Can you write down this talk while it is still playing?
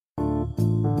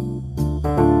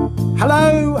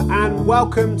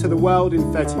Welcome to The World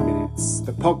in 30 Minutes,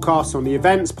 the podcast on the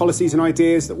events, policies and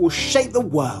ideas that will shape the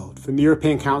world from the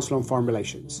European Council on Foreign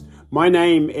Relations. My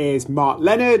name is Mark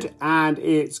Leonard, and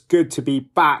it's good to be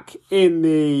back in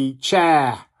the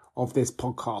chair of this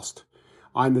podcast.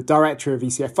 I'm the director of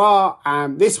ECFR,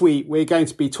 and this week we're going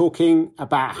to be talking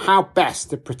about how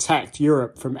best to protect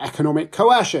Europe from economic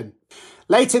coercion.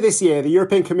 Later this year, the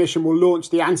European Commission will launch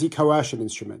the Anti-Coercion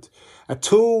Instrument, a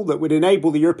tool that would enable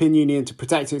the European Union to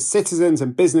protect its citizens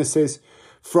and businesses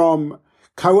from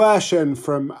coercion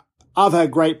from other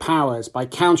great powers by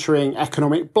countering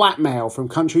economic blackmail from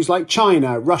countries like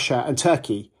China, Russia and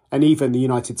Turkey, and even the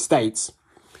United States.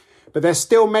 But there's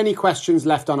still many questions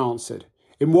left unanswered.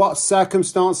 In what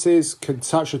circumstances could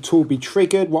such a tool be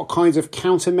triggered? What kinds of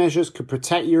countermeasures could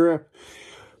protect Europe?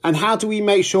 And how do we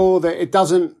make sure that it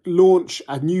doesn't launch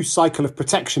a new cycle of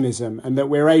protectionism and that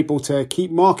we're able to keep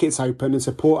markets open and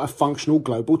support a functional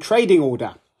global trading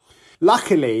order?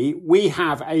 Luckily, we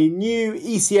have a new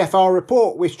ECFR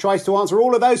report which tries to answer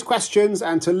all of those questions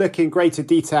and to look in greater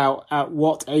detail at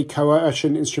what a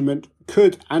coercion instrument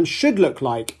could and should look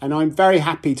like. And I'm very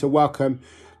happy to welcome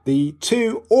the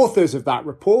two authors of that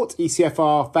report,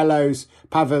 ECFR fellows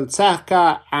Pavel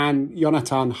Tserka and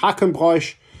Jonathan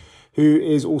Hackenbroich, who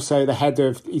is also the head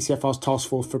of ECFR's task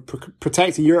force for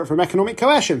protecting Europe from economic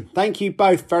coercion. Thank you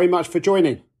both very much for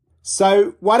joining.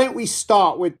 So why don't we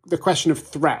start with the question of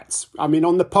threats? I mean,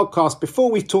 on the podcast before,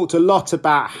 we've talked a lot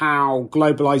about how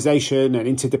globalization and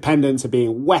interdependence are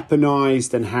being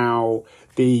weaponized and how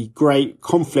the great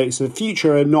conflicts of the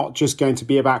future are not just going to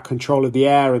be about control of the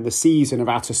air and the seas and of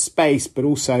outer space, but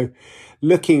also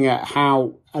looking at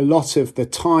how a lot of the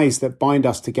ties that bind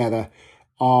us together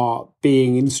are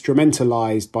being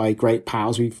instrumentalized by great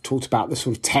powers. We've talked about the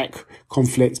sort of tech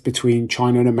conflicts between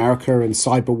China and America and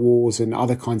cyber wars and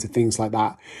other kinds of things like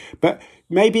that. But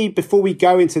maybe before we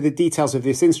go into the details of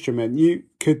this instrument, you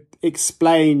could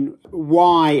explain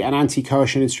why an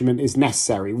anti-coercion instrument is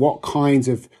necessary. What kinds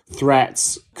of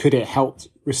threats could it help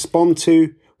respond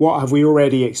to? What have we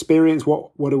already experienced?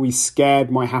 What are we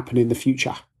scared might happen in the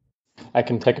future? I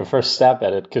can take a first stab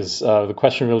at it because the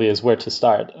question really is where to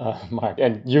start, Mark.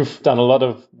 And you've done a lot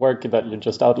of work that you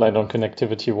just outlined on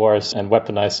connectivity wars and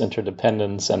weaponized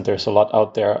interdependence, and there's a lot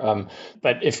out there.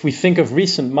 But if we think of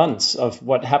recent months of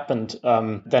what happened,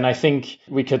 then I think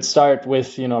we could start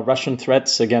with, Russian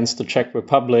threats against the Czech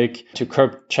Republic to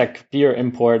curb Czech beer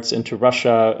imports into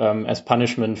Russia as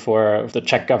punishment for the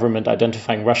Czech government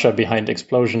identifying Russia behind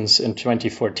explosions in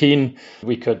 2014.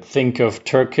 We could think of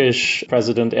Turkish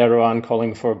President Erdogan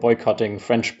calling for boycotting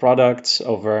French products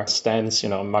over stance,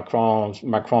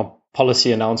 Macron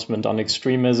policy announcement on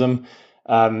extremism.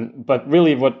 But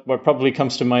really what probably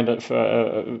comes to mind,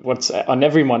 what's on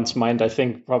everyone's mind, I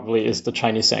think probably is the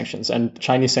Chinese sanctions and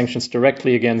Chinese sanctions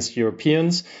directly against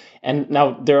Europeans. And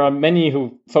now there are many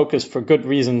who focus for good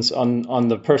reasons on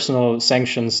the personal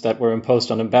sanctions that were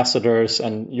imposed on ambassadors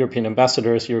and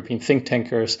European think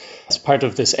tankers as part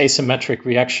of this asymmetric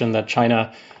reaction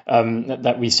that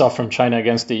that we saw from China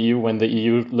against the EU when the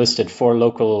EU listed 4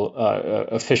 local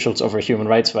officials over human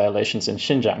rights violations in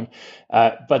Xinjiang.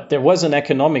 But there was an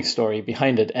economic story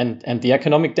behind it, and the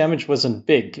economic damage wasn't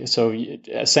big. So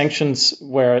sanctions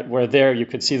were there. You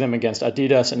could see them against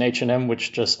Adidas and H&M,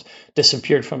 which just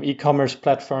disappeared from e-commerce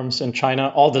platforms in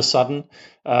China all of a sudden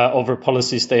over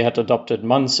policies they had adopted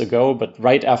months ago, but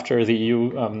right after the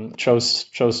EU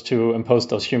chose to impose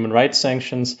those human rights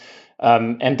sanctions.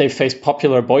 And they face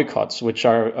popular boycotts, which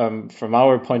are, from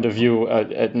our point of view,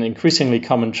 an increasingly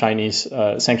common Chinese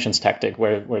sanctions tactic,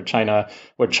 where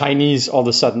Chinese all of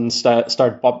a sudden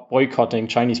start boycotting,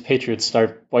 Chinese patriots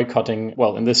start boycotting,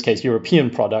 well, in this case,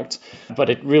 European products. But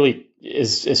it really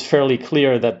is fairly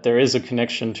clear that there is a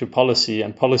connection to policy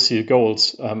and policy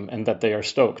goals, and that they are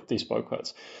stoked, these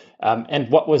boycotts. And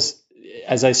what was,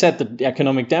 as I said, the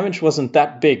economic damage wasn't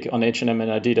that big on H&M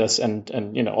and Adidas and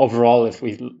overall if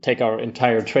we take our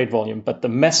entire trade volume, but the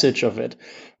message of it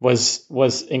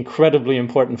was incredibly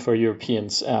important for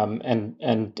Europeans, and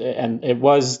it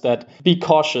was that be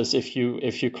cautious if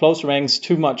you close ranks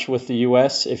too much with the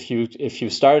US, if you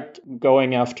start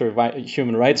going after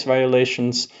human rights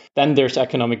violations, then there's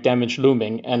economic damage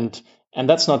looming. And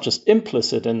that's not just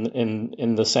implicit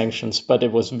in the sanctions, but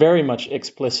it was very much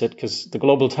explicit because the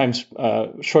Global Times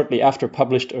shortly after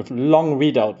published a long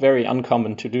readout, very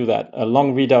uncommon to do that, a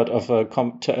long readout of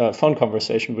a phone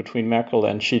conversation between Merkel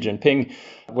and Xi Jinping,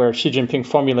 where Xi Jinping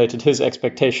formulated his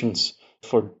expectations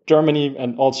for Germany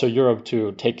and also Europe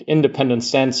to take independent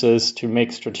stances, to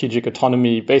make strategic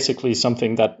autonomy basically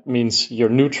something that means you're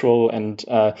neutral, and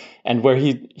where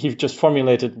he just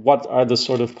formulated what are the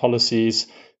sort of policies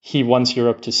he wants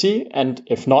Europe to see, and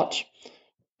if not,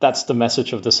 that's the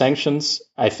message of the sanctions.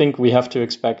 I think we have to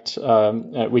expect,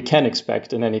 we can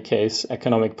expect in any case,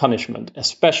 economic punishment,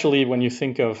 especially when you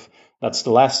think of, that's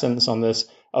the last sentence on this,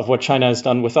 of what China has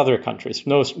done with other countries,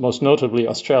 most notably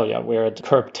Australia, where it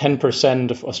curbed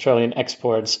 10% of Australian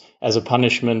exports as a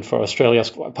punishment for Australia's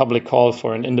public call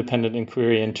for an independent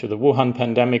inquiry into the Wuhan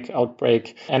pandemic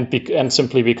outbreak, and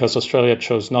simply because Australia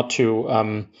chose not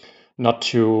to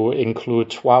include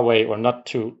Huawei, or not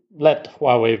to let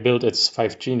Huawei build its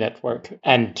 5G network.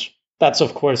 And that's,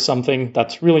 of course, something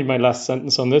that's really my last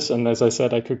sentence on this. And as I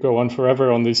said, I could go on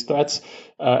forever on these threats.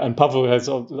 And Pavel has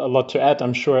a lot to add,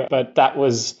 I'm sure. But that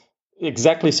was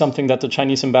exactly something that the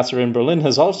Chinese ambassador in Berlin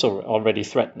has also already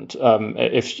threatened.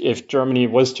 If Germany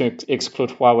was to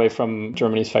exclude Huawei from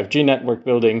Germany's 5G network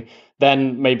building,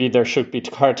 then maybe there should be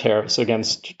car tariffs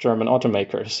against German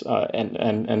automakers,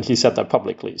 and he said that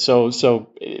publicly. So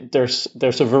there's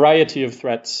a variety of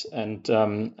threats, and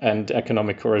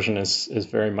economic coercion is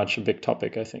very much a big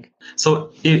topic, I think.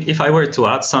 So if I were to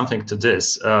add something to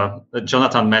this,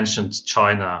 Jonathan mentioned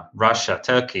China, Russia,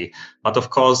 Turkey, but of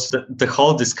course the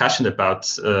whole discussion about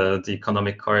the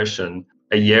economic coercion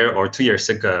a year or 2 years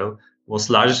ago was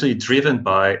largely driven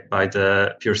by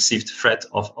the perceived threat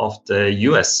of the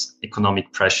US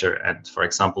economic pressure and, for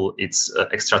example, its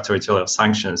extraterritorial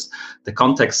sanctions. The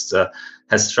context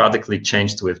has radically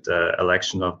changed with the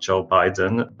election of Joe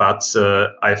Biden, but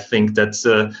I think that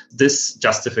this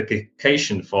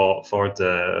justification for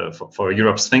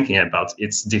Europe's thinking about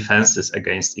its defenses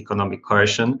against economic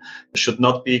coercion should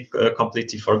not be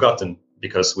completely forgotten,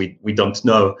 because we don't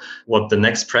know what the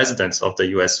next presidents of the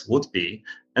US would be.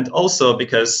 And also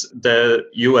because the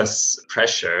US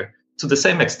pressure, to the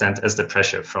same extent as the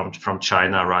pressure from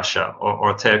China, Russia,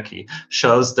 or Turkey,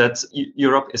 shows that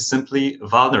Europe is simply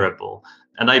vulnerable.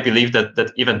 And I believe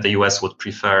that even the US would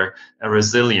prefer a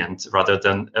resilient rather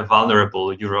than a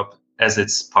vulnerable Europe as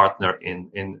its partner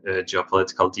in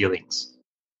geopolitical dealings.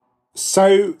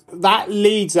 So that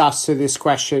leads us to this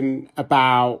question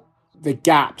about the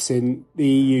gaps in the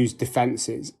EU's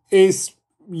defences. Is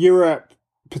Europe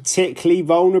particularly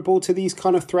vulnerable to these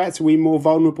kind of threats? Are we more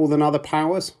vulnerable than other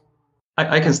powers?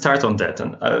 I can start on that.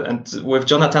 And with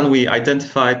Jonathan, we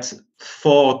identified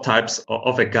 4 types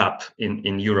of a gap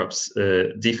in Europe's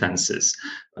defenses.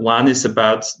 One is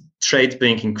about trade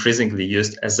being increasingly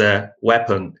used as a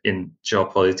weapon in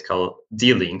geopolitical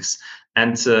dealings.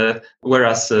 And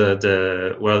whereas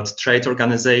the World Trade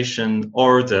Organization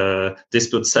or the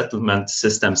dispute settlement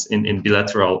systems in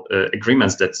bilateral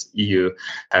agreements that EU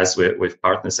has with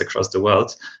partners across the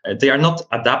world, they are not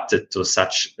adapted to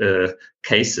such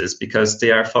cases because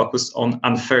they are focused on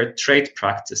unfair trade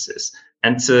practices.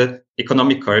 And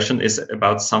economic coercion is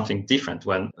about something different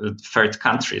when third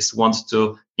countries want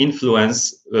to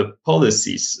influence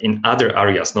policies in other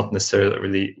areas, not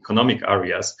necessarily economic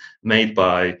areas, made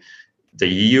by the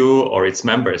EU or its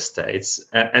member states,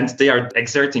 and they are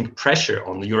exerting pressure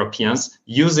on Europeans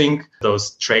using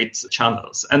those trade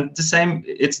channels. And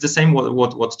it's the same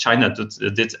what China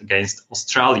did against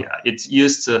Australia. It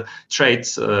used trade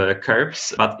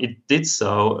curbs, but it did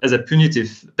so as a punitive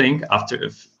thing after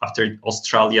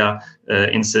Australia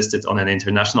insisted on an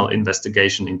international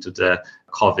investigation into the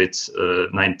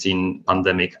COVID-19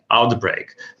 pandemic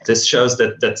outbreak. This shows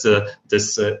that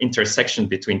this intersection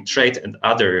between trade and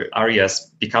other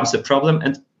areas becomes a problem,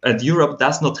 and Europe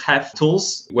does not have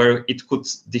tools where it could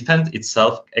defend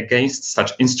itself against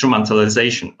such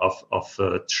instrumentalization of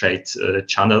trade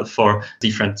channel for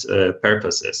different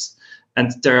purposes.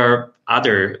 And there are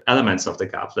other elements of the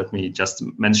gap. Let me just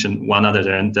mention one other,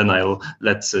 and then I'll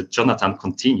let Jonathan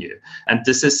continue. And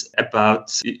this is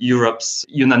about Europe's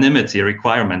unanimity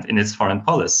requirement in its foreign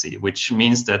policy, which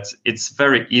means that it's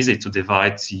very easy to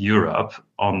divide Europe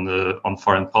on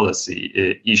foreign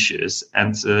policy issues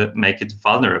and make it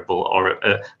vulnerable or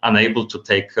unable to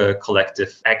take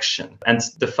collective action. And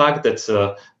the fact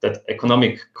that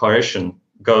economic coercion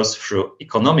goes through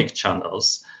economic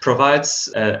channels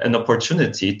provides an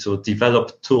opportunity to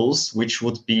develop tools which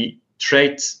would be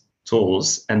trade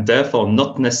tools and therefore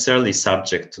not necessarily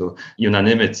subject to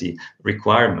unanimity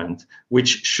requirement,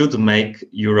 which should make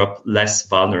Europe less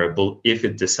vulnerable if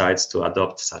it decides to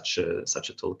adopt such a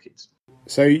toolkit.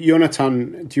 So,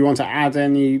 Jonathan, do you want to add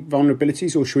any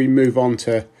vulnerabilities, or should we move on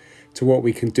to what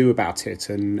we can do about it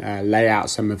and lay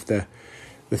out some of the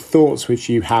thoughts which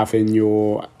you have in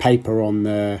your paper on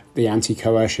the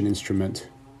anti-coercion instrument?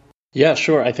 Yeah,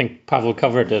 sure. I think Pavel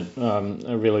covered it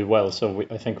really well. So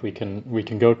I think we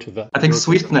can go to that. I think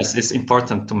swiftness is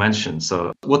important to mention.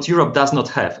 So what Europe does not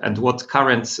have and what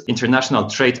current international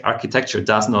trade architecture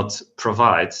does not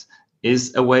provide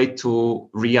is a way to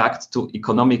react to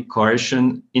economic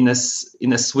coercion in a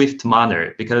swift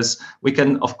manner, because we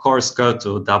can, of course, go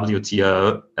to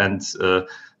WTO and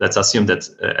let's assume that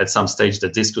at some stage the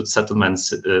dispute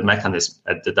settlements mechanism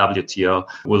at the WTO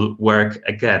will work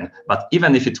again. But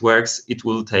even if it works, it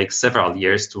will take several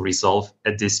years to resolve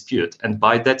a dispute. And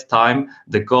by that time,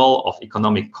 the goal of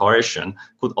economic coercion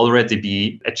could already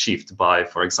be achieved by,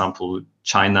 for example,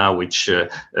 China, which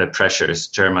pressures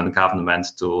German government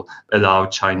to allow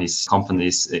Chinese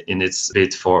companies in its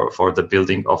bid for the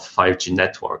building of 5G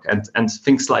network and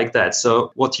things like that.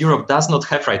 So what Europe does not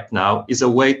have right now is a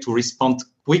way to respond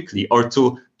quickly or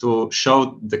to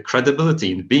show the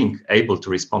credibility in being able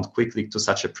to respond quickly to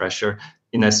such a pressure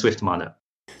in a swift manner.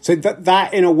 So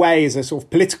that in a way is a sort of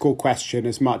political question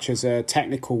as much as a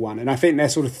technical one. And I think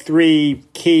there's sort of three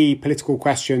key political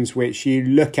questions which you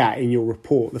look at in your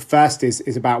report. The first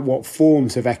is about what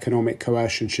forms of economic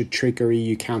coercion should trigger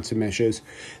EU countermeasures.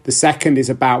 The second is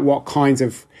about what kinds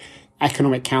of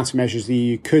economic countermeasures the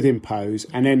EU could impose.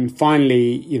 And then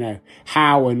finally,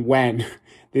 how and when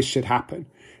this should happen.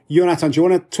 Jonathan, do you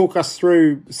want to talk us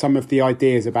through some of the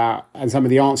ideas about and some of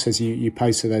the answers you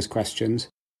pose to those questions?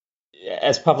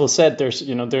 As Pavel said, there's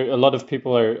there a lot of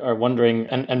people are wondering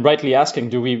and rightly asking,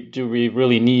 do we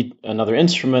really need another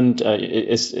instrument?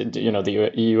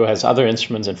 The EU has other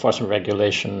instruments, enforcement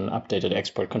regulation, updated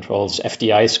export controls,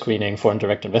 FDI screening, foreign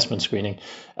direct investment screening.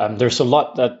 There's a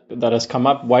lot that has come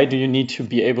up. Why do you need to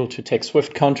be able to take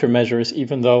swift countermeasures,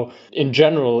 even though in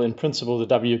general, in principle, the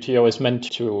WTO is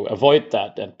meant to avoid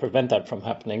that and prevent that from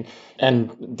happening?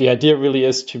 And the idea really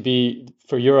is to be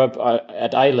for Europe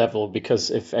at eye level,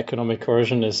 because if economic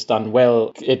coercion is done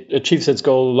well, it achieves its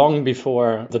goal long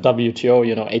before the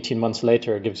WTO, 18 months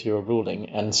later, gives you a ruling.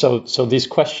 And so these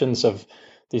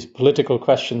political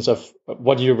questions of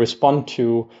what do you respond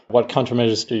to, what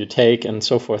countermeasures do you take, and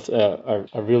so forth are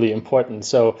really important.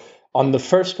 So on the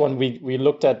first one, we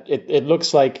looked at it. It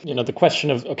looks like, the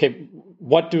question of, okay,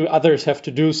 what do others have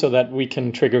to do so that we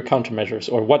can trigger countermeasures,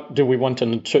 or what do we want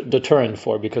a deterrent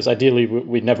for? Because ideally,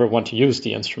 we never want to use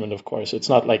the instrument, of course. It's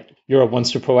not like Europe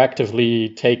wants to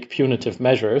proactively take punitive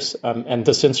measures, and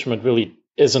this instrument really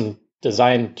isn't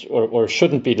designed or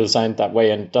shouldn't be designed that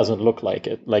way, and doesn't look like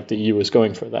it, like the EU is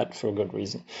going for that for a good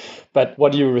reason. But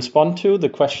what do you respond to? The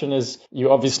question is,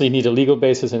 you obviously need a legal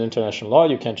basis in international law.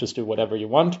 You can't just do whatever you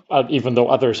want, even though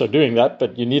others are doing that,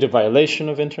 but you need a violation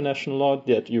of international law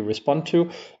that you respond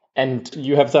to. And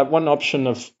you have that one option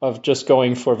of just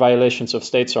going for violations of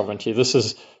state sovereignty. This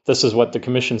is what the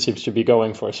Commission seems to be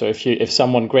going for. So if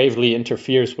someone gravely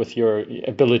interferes with your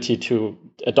ability to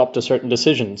adopt a certain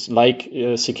decisions, like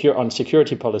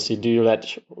security policy, do you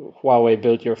let Huawei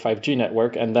build your 5G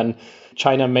network? And then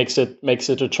China makes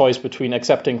it a choice between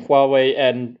accepting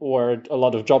Huawei or a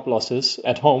lot of job losses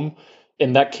at home.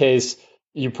 In that case,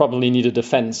 you probably need a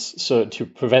defense, so to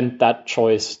prevent that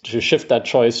choice, to shift that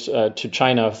choice to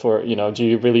China for, do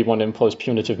you really want to impose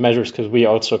punitive measures? Because we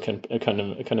also can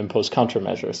impose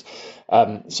countermeasures.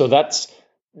 So that's,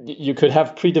 you could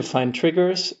have predefined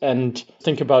triggers and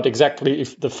think about exactly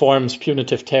if the forms,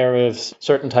 punitive tariffs,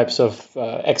 certain types of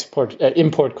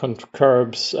import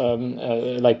curbs,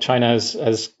 like China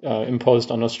has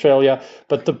imposed on Australia.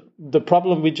 But the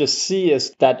problem we just see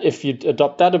is that if you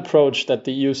adopt that approach that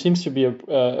the EU seems to be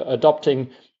adopting,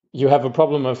 you have a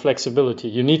problem of flexibility.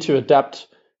 You need to adapt.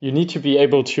 You need to be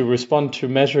able to respond to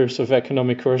measures of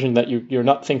economic coercion that you're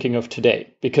not thinking of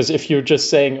today. Because if you're just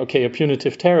saying, okay, a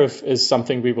punitive tariff is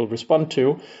something we will respond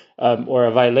to, or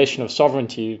a violation of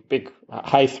sovereignty, big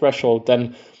high threshold,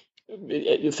 then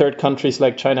third countries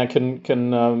like China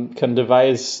can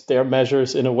devise their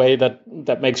measures in a way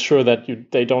that makes sure that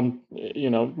they don't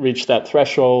reach that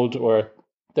threshold, or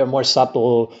they're more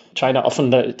subtle. China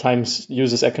oftentimes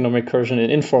uses economic coercion in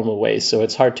informal ways, so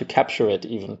it's hard to capture it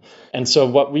even. And so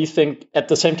what we think, at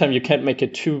the same time, you can't make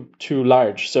it too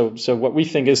large. So what we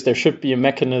think is there should be a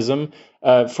mechanism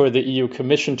for the EU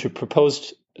Commission to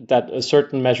propose that a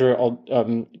certain measure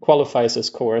qualifies as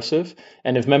coercive.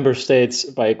 And if member states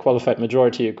by a qualified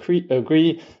majority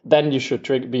agree, then you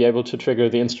should be able to trigger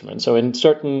the instrument. So in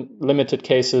certain limited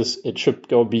cases, it should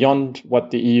go beyond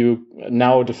what the EU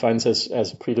now defines as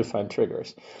predefined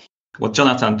triggers. What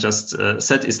Jonathan just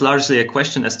said is largely a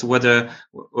question as to whether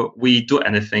we do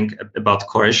anything about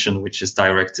coercion, which is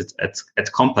directed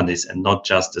at companies and not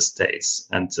just the states.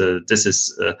 And this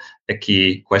is a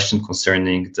key question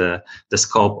concerning the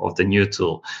scope of the new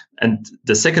tool. And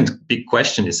the second big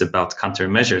question is about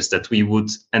countermeasures that we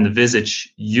would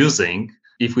envisage using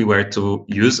if we were to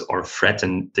use or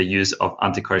threaten the use of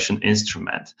anti-coercion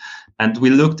instrument. And we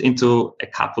looked into a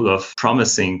couple of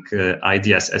promising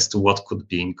ideas as to what could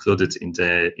be included in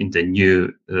the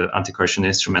new anti-coercion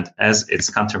instrument as its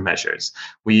countermeasures.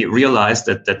 We realized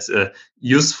that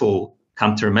useful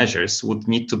countermeasures would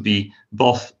need to be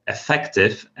both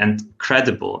effective and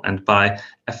credible. And by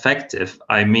effective,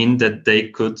 I mean that they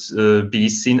could be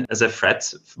seen as a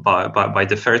threat by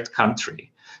the third country.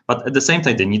 But at the same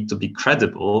time, they need to be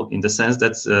credible in the sense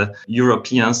that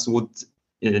Europeans would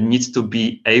need to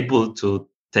be able to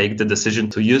take the decision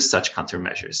to use such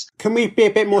countermeasures. Can we be a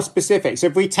bit more specific? So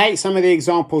if we take some of the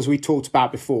examples we talked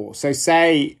about before, so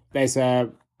say there's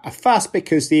a fuss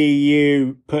because the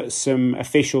EU put some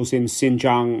officials in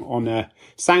Xinjiang on a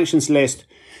sanctions list,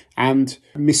 and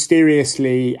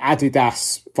mysteriously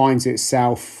Adidas finds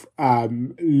itself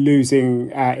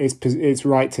losing its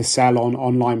right to sell on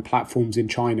online platforms in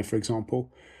China, for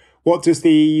example. What does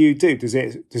the EU do? Does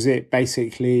it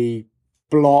basically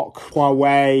block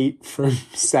Huawei from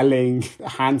selling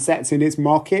handsets in its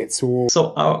markets? Or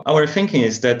so our thinking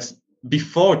is that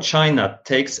before China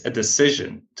takes a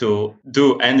decision to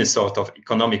do any sort of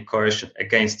economic coercion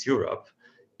against Europe,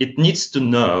 it needs to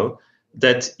know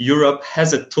that Europe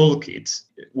has a toolkit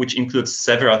which includes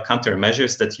several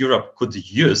countermeasures that Europe could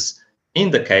use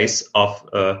in the case of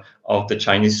the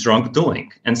Chinese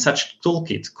wrongdoing. And such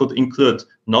toolkit could include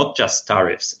not just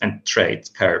tariffs and trade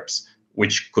curbs,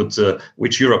 which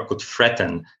Europe could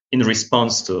threaten in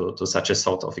response to such a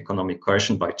sort of economic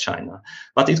coercion by China.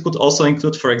 But it could also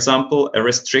include, for example, a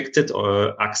restricted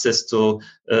access to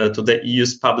the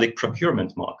EU's public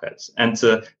procurement market. And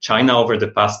China, over the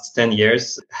past 10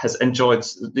 years, has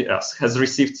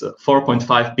received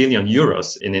 4.5 billion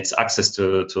euros in its access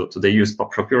to the EU's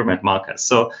procurement market.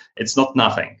 So it's not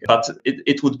nothing, but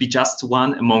it would be just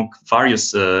one among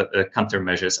various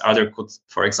countermeasures. Other could,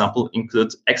 for example,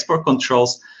 include export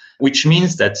controls, which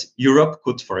means that Europe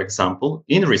could, for example,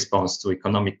 in response to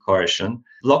economic coercion,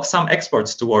 block some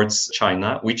exports towards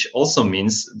China, which also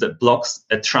means that blocks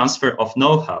a transfer of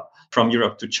know-how from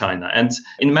Europe to China. And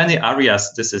in many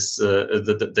areas, this is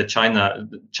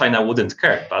China wouldn't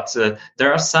care. But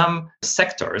there are some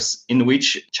sectors in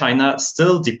which China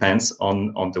still depends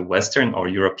on the Western or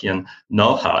European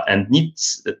know-how and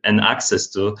needs an access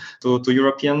to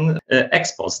European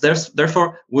exports.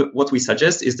 Therefore, what we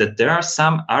suggest is that there are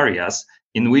some areas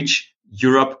in which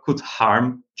Europe could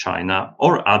harm China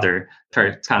or other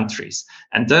third countries.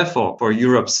 And therefore, for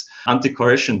Europe's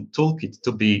anti-coercion toolkit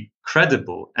to be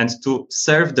credible and to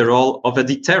serve the role of a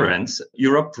deterrent,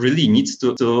 Europe really needs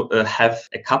to have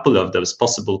a couple of those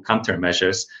possible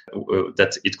countermeasures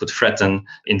that it could threaten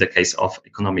in the case of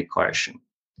economic coercion.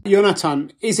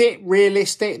 Jonathan, is it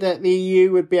realistic that the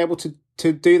EU would be able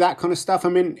to do that kind of stuff? I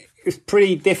mean, it's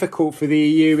pretty difficult for the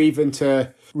EU even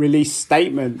to release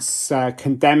statements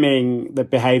condemning the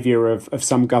behaviour of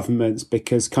some governments,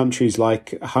 because countries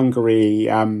like Hungary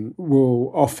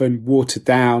will often water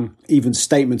down even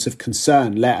statements of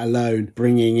concern, let alone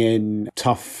bringing in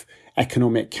tough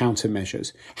economic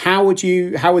countermeasures. How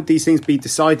would these things be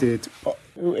decided?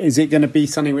 Is it going to be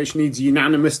something which needs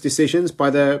unanimous decisions by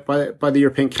the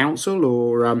European Council,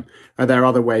 or are there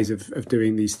other ways of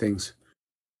doing these things?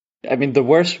 I mean, the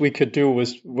worst we could do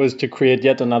was to create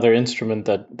yet another instrument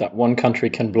that one country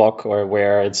can block, or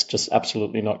where it's just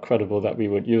absolutely not credible that we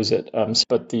would use it.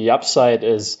 But the upside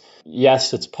is,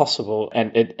 yes, it's possible,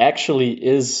 and it actually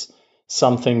is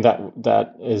something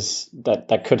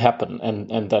that could happen,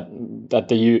 and that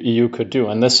the EU could do.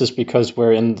 And this is because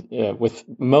we're in with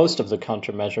most of the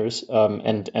countermeasures,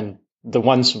 and the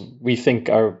ones we think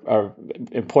are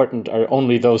important are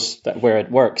only those that where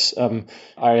it works,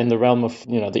 are in the realm of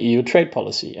the EU trade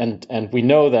policy, and we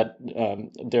know that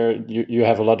you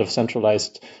have a lot of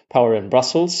centralized power in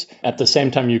Brussels. At the same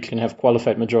time, you can have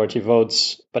qualified majority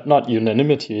votes, but not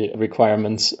unanimity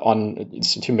requirements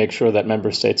to make sure that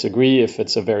member states agree if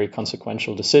it's a very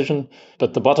consequential decision.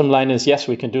 But the bottom line is, yes,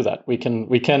 we can do that. We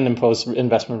can impose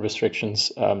investment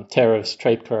restrictions, tariffs,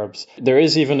 trade curbs. There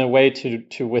is even a way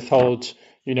to withhold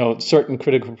certain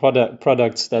critical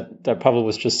products that Pavel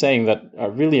was just saying that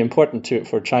are really important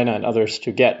for China and others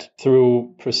to get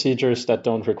through procedures that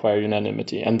don't require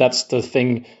unanimity. And that's the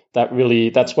thing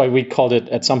that's why we called it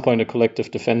at some point a collective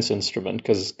defense instrument,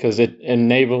 because it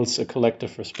enables a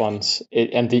collective response.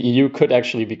 And the EU could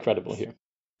actually be credible here.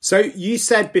 So you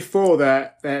said before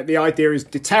that the idea is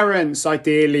deterrence.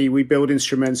 Ideally, we build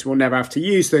instruments, we'll never have to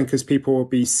use them because people will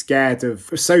be scared of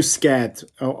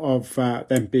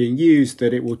them being used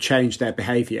that it will change their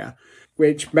behaviour,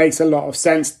 which makes a lot of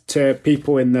sense to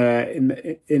people in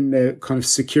the kind of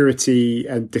security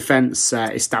and defence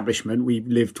establishment. We've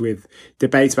lived with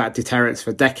debates about deterrence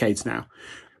for decades now,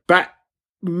 but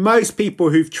most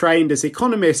people who've trained as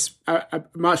economists are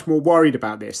much more worried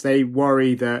about this. They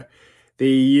worry that the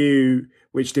EU,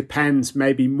 which depends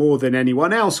maybe more than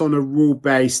anyone else on a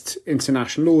rule-based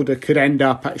international order, could end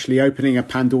up actually opening a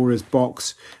Pandora's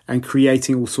box and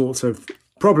creating all sorts of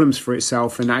problems for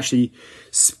itself and actually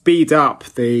speed up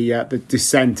the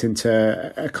descent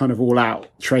into a kind of all-out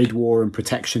trade war and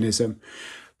protectionism.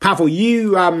 Pavel,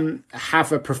 you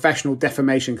have a professional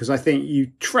defamation because I think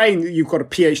you've got a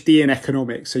PhD in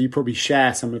economics, so you probably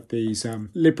share some of these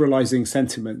liberalising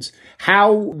sentiments.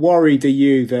 How worried are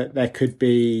you that there could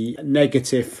be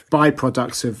negative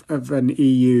byproducts of an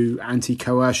EU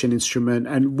anti-coercion instrument,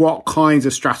 and what kinds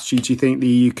of strategy do you think the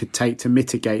EU could take to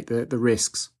mitigate the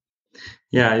risks?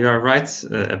 Yeah, you are right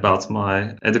about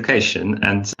my education.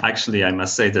 And actually, I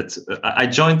must say that I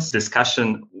joined the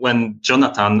discussion when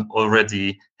Jonathan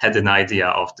already had an idea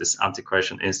of this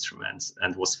anti-coercion instrument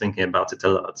and was thinking about it a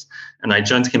lot. And I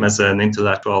joined him as an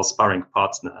intellectual sparring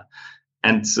partner.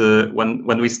 And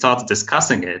when we started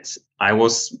discussing it, I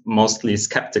was mostly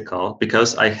skeptical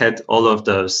because I had all of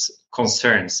those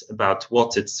concerns about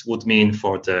what it would mean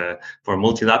for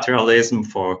multilateralism,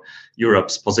 for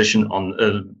Europe's position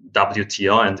on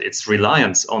WTO and its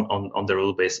reliance on the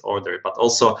rule-based order, but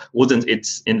also wouldn't it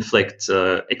inflict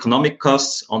economic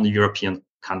costs on European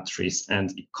countries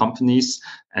and companies,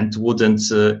 and wouldn't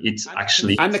it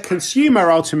actually... And the consumer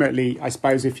ultimately, I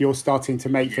suppose, if you're starting to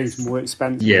make things more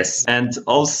expensive. Yes, and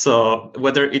also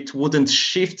whether it wouldn't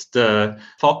shift the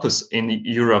focus in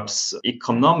Europe's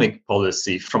economic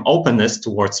policy from openness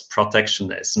towards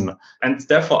protectionism. And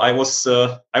therefore, I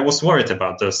was worried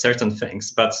about those certain things.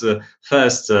 But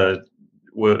first,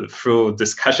 through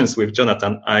discussions with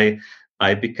Jonathan,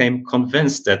 I became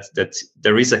convinced that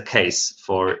there is a case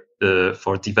for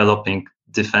developing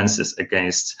defenses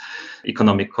against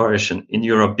economic coercion in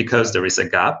Europe because there is a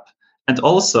gap. And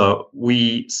also,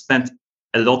 we spent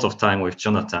a lot of time with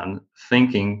Jonathan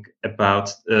thinking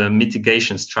about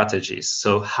mitigation strategies.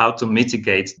 So how to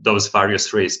mitigate those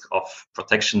various risks of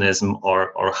protectionism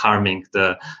or harming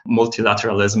the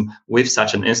multilateralism with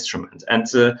such an instrument. And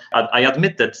I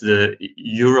admit that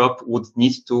Europe would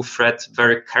need to tread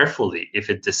very carefully if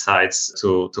it decides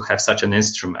to have such an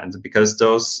instrument, because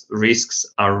those risks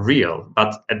are real.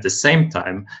 But at the same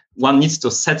time, one needs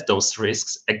to set those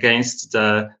risks against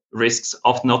the risks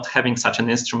of not having such an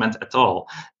instrument at all.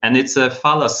 And it's a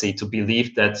fallacy to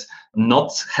believe that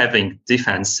not having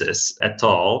defenses at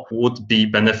all would be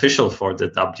beneficial for the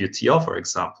WTO, for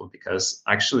example, because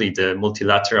actually the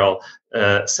multilateral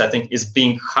setting is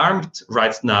being harmed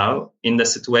right now in the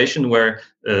situation where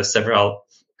several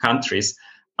countries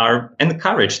are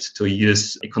encouraged to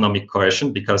use economic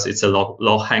coercion because it's a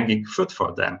low-hanging fruit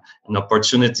for them, an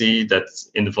opportunity that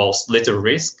involves little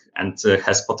risk and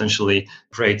has potentially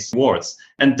great rewards.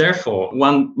 And therefore,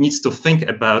 one needs to think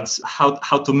about how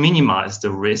to minimize the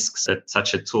risks that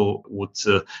such a tool would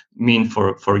mean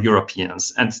for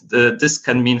Europeans. And this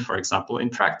can mean, for example, in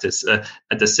practice, a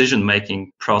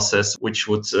decision-making process which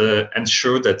would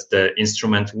ensure that the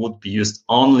instrument would be used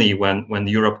only when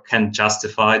Europe can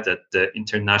justify that the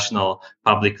international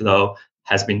public law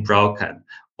has been broken.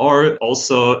 Or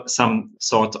also some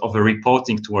sort of a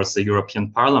reporting towards the European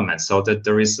Parliament, so that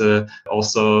there is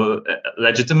also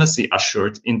legitimacy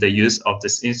assured in the use of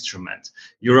this instrument.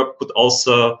 Europe could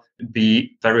also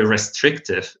be very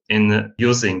restrictive in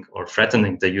using or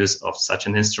threatening the use of such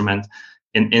an instrument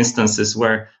in instances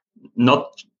where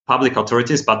not public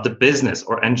authorities, but the business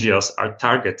or NGOs are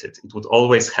targeted. It would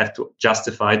always have to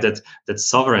justify that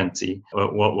sovereignty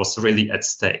was really at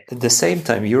stake. At the same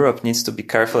time, Europe needs to be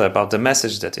careful about the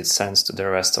message that it sends to the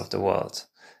rest of the world.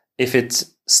 If it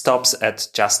stops at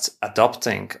just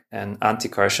adopting an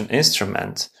anti-coercion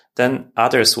instrument, then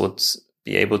others would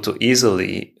be able to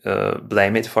easily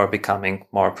blame it for becoming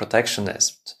more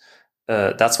protectionist.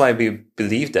 That's why we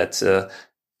believe that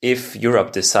if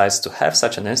Europe decides to have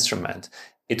such an instrument,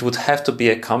 it would have to be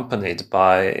accompanied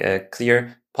by a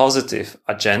clear positive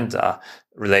agenda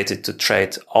related to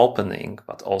trade opening,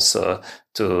 but also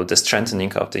to the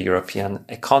strengthening of the European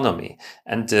economy.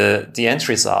 And the end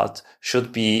result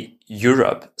should be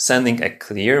Europe sending a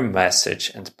clear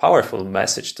message and powerful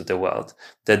message to the world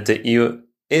that the EU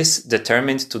is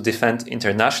determined to defend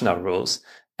international rules,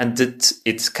 and that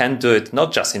it can do it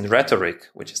not just in rhetoric,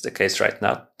 which is the case right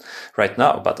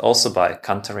now, but also by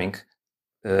countering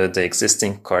the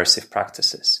existing coercive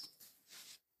practices.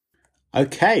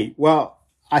 Okay, well,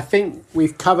 I think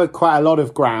we've covered quite a lot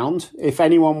of ground. If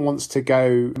anyone wants to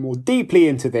go more deeply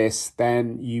into this,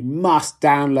 then you must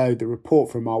download the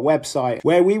report from our website,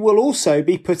 where we will also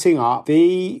be putting up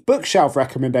the bookshelf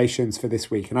recommendations for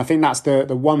this week. And I think that's the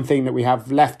one thing that we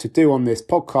have left to do on this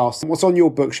podcast. What's on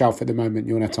your bookshelf at the moment,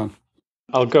 Jonathan?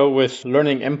 I'll go with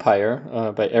Learning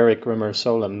Empire by Eric Rimmer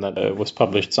Solem that was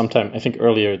published sometime, I think,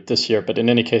 earlier this year, but in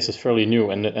any case, it's fairly new.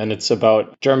 And it's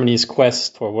about Germany's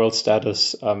quest for world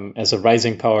status as a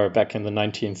rising power back in the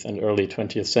 19th and early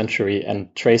 20th century,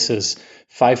 and traces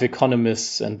 5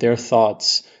 economists and their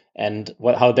thoughts and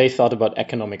how they thought about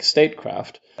economic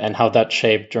statecraft and how that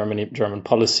shaped German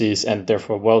policies and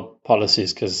therefore world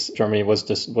policies, because Germany was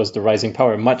the rising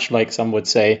power, much like some would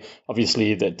say,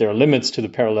 obviously, that there are limits to the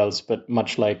parallels, but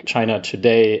much like China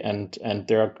today, and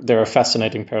there are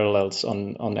fascinating parallels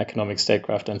on economic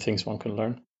statecraft and things one can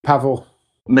learn. Pavel?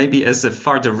 Maybe as a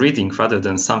further reading rather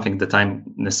than something that I'm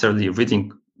necessarily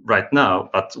reading right now,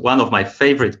 but one of my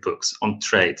favorite books on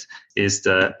trade is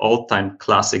the all-time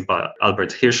classic by Albert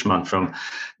Hirschman from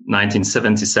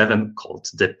 1977 called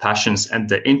The Passions and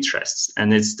the Interests.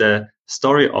 And it's the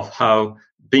story of how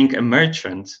being a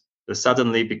merchant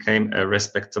suddenly became a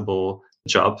respectable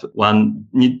job. One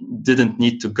didn't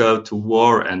need to go to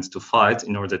war and to fight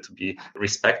in order to be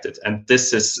respected. And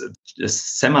this is a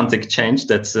semantic change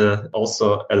that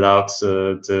also allowed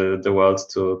the world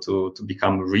to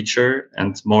become richer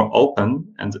and more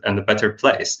open and a better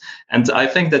place. And I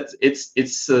think that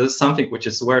it's something which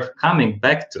is worth coming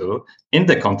back to in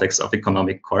the context of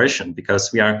economic coercion,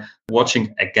 because we are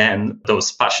watching again those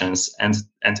passions and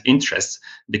interests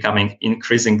becoming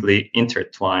increasingly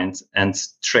intertwined, and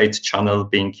trade channel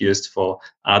being used for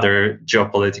other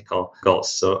geopolitical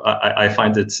goals. So I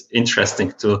find it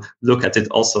interesting to look at it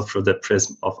also through the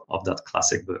prism of that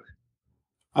classic book.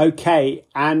 Okay,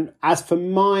 and as for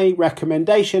my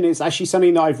recommendation, it's actually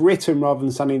something that I've written rather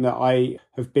than something that I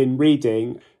have been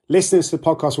reading. Listeners to the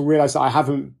podcast will realise that I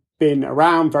haven't been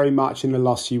around very much in the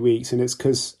last few weeks, and it's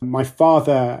because my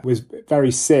father was very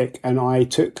sick and I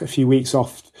took a few weeks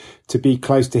off to be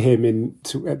close to him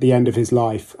at the end of his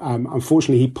life.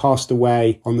 Unfortunately, he passed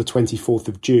away on the 24th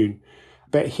of June.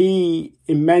 But he,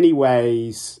 in many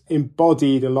ways,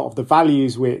 embodied a lot of the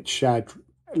values which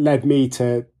led me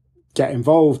to get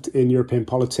involved in European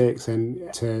politics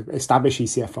and to establish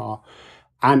ECFR.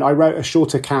 And I wrote a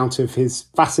short account of his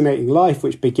fascinating life,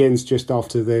 which begins just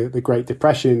after the Great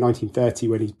Depression in 1930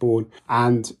 when he's born,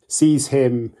 and sees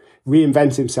him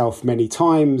reinvent himself many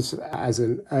times as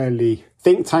an early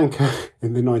think tanker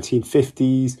in the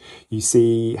 1950s. You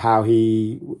see how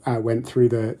he went through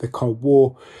the Cold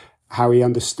War, how he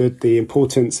understood the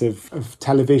importance of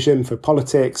television for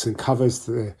politics and covers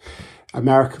the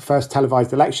first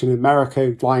televised election in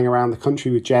America, flying around the country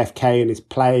with JFK in his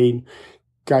plane,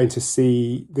 going to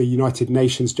see the United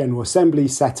Nations General Assembly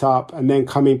set up, and then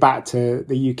coming back to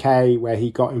the UK where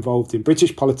he got involved in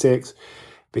British politics,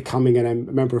 becoming a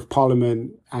member of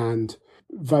Parliament and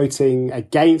voting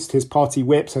against his party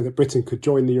whip so that Britain could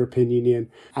join the European Union,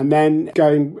 and then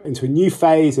going into a new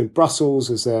phase in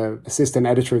Brussels as an assistant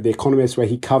editor of The Economist, where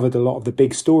he covered a lot of the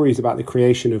big stories about the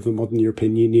creation of the modern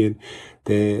European Union,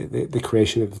 the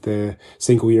creation of the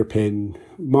single European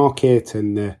market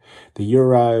and the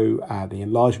euro, the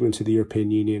enlargement of the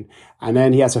European Union. And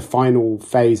then he has a final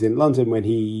phase in London when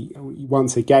he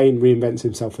once again reinvents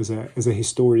himself as a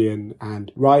historian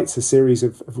and writes a series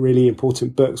of really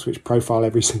important books which profile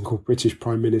every single British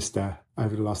Prime Minister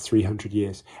over the last 300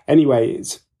 years. Anyway,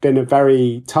 it's been a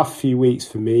very tough few weeks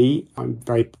for me. I'm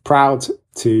very proud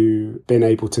to been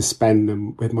able to spend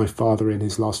them with my father in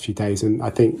his last few days. And I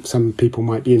think some people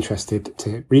might be interested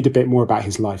to read a bit more about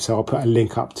his life. So I'll put a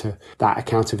link up to that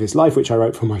account of his life, which I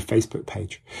wrote for my Facebook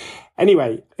page.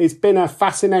 Anyway, it's been a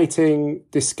fascinating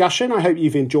discussion. I hope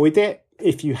you've enjoyed it.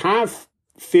 If you have,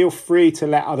 feel free to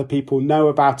let other people know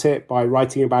about it by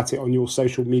writing about it on your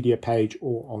social media page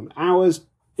or on ours.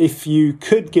 If you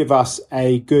could give us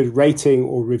a good rating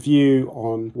or review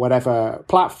on whatever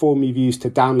platform you've used to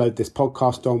download this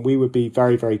podcast on, we would be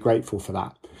very, very grateful for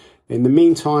that. In the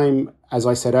meantime, as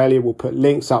I said earlier, we'll put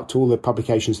links up to all the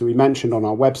publications that we mentioned on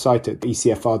our website at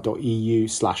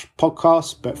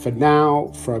ecfr.eu/podcast. But for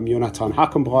now, from Jonathan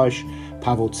Hackenbroich,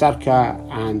 Pavel Tsarka,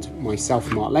 and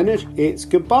myself, Mark Leonard, it's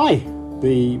goodbye.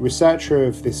 The researcher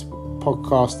of this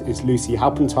podcast is Lucy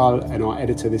Halpenthal, and our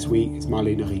editor this week is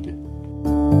Marlene Riedel.